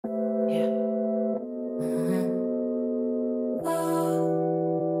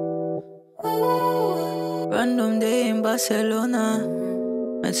Random day in Barcelona,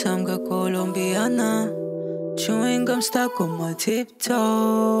 met some girl Colombiana. Chewing gum stuck on my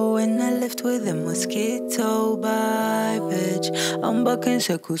tiptoe, and I left with a mosquito. Bye, bitch. I'm bucking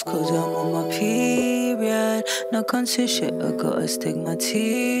circles cause I'm on my period. No conscious shit, I got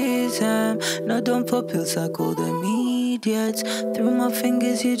astigmatism. No, don't pop pills like all the idiots. Through my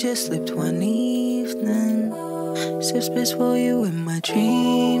fingers, you just slipped one evening. Suspicious for you in my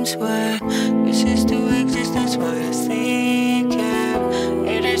dreams, where this is to exist, that's why I seek it.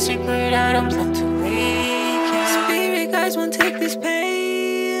 It is secret, I don't plan to leak it. Spirit guys won't take this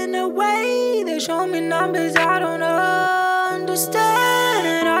pain away. They show me numbers I don't understand,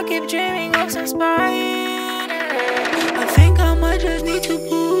 and I keep dreaming of some spine. I think I might just need to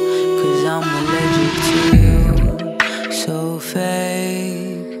poop, cause I'm allergic to you. So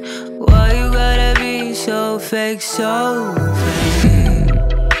fake, why you gotta be so fake, so fake?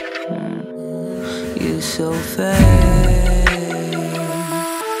 You so fake.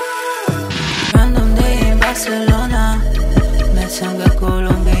 Random day in Barcelona, met some girl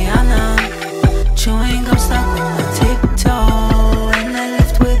Colombiana. Chewing gum stuck on my tiptoe, and I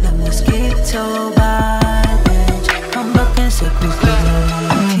left with a mosquito. Bye, bitch. I'm bucking circles cause I'm on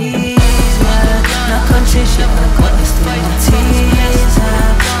my teaser. Not conscious shit, I got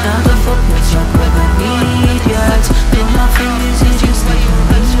astigmatism. Now the fuck with your brother idiots. Through my fingers, you just like a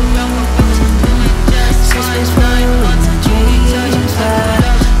suspicious for you in my dreams.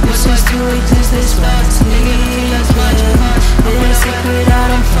 This is to exist, this why I sleep. It is secret, I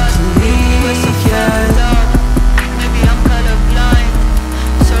don't want to leave yet. Maybe I'm colorblind.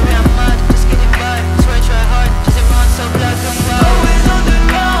 Sorry, I'm mad, just getting by. Swear I try hard, just everyone so black and white. Always on the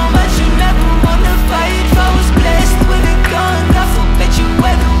run, but you never wanna fight. If I was blessed with a gun, God forbid you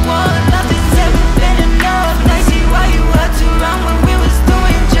were the one. Nothing's ever been enough. I see why you had to run when we was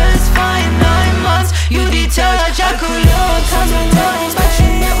doing just fine. 9 months, you detach, I could love tons of times, but you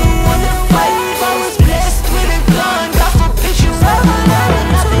never wanna fight. If I was blessed with a gun, God forbid you ever learn.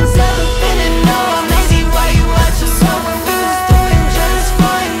 Nothing's ever been enough. I see why you had to run when we was doing just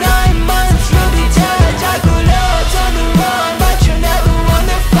fine. 9 months, you detach, I could love tons of run, but you never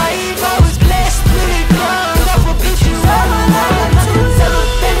wanna fight. If I was blessed with a gun, God forbid you ever learn. Nothing's ever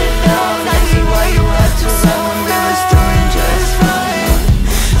been enough. I see why you had to run when we was doing just fine.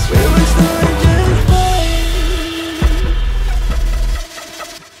 We was doing just fine.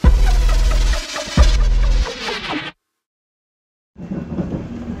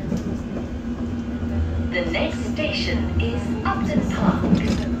 The next station is